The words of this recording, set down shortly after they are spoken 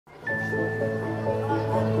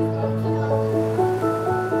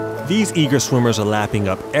These eager swimmers are lapping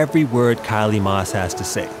up every word Kylie Masse has to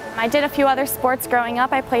say. I did a few other sports growing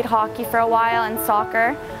up. I played hockey for a while and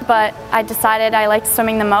soccer, but I decided I liked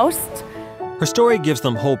swimming the most. Her story gives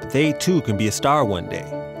them hope they too can be a star one day.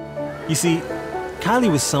 You see, Kylie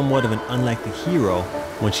was somewhat of an unlikely hero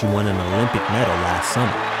when she won an Olympic medal last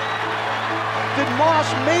summer. Did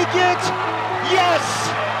Masse make it? Yes!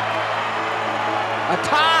 A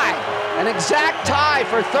tie, an exact tie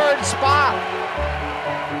for third spot.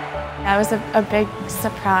 That was a big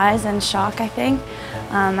surprise and shock, I think.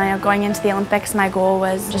 I know going into the Olympics, my goal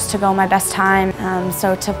was just to go my best time.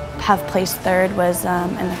 So to have placed third was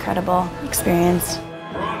an incredible experience.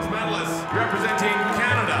 Bronze medalist representing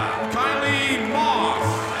Canada, Kylie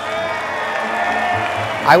Masse.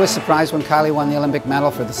 I was surprised when Kylie won the Olympic medal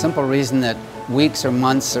for the simple reason that weeks or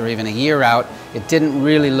months or even a year out, it didn't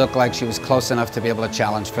really look like she was close enough to be able to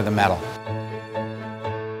challenge for the medal.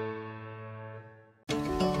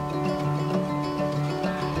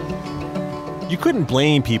 You couldn't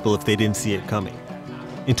blame people if they didn't see it coming.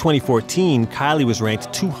 In 2014, Kylie was ranked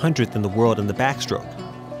 200th in the world in the backstroke.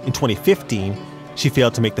 In 2015, she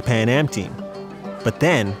failed to make the Pan Am team. But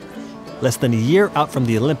then, less than a year out from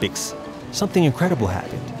the Olympics, something incredible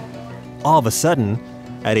happened. All of a sudden,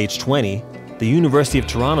 at age 20, the University of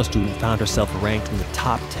Toronto student found herself ranked in the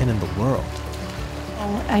top 10 in the world.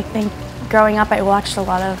 I think growing up, I watched a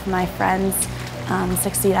lot of my friends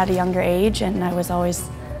succeed at a younger age, and I was always,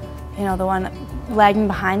 the one lagging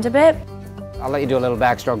behind a bit. I'll let you do a little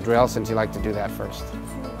backstroke drill since you like to do that first.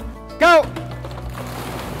 Go!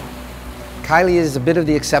 Kylie is a bit of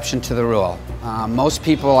the exception to the rule. Most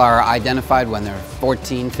people are identified when they're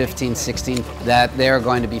 14, 15, 16 that they're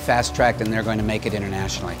going to be fast-tracked and they're going to make it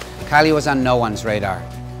internationally. Kylie was on no one's radar.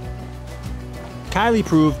 Kylie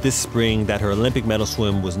proved this spring that her Olympic medal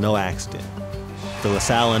swim was no accident. The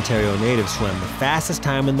LaSalle, Ontario native swam the fastest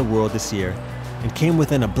time in the world this year and came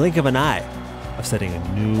within a blink of an eye of setting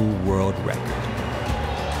a new world record.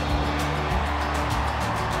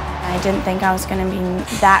 I didn't think I was going to be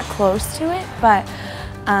that close to it, but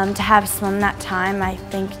to have swum that time, I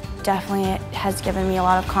think definitely it has given me a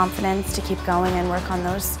lot of confidence to keep going and work on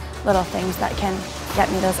those little things that can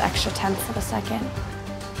get me those extra tenths of a second.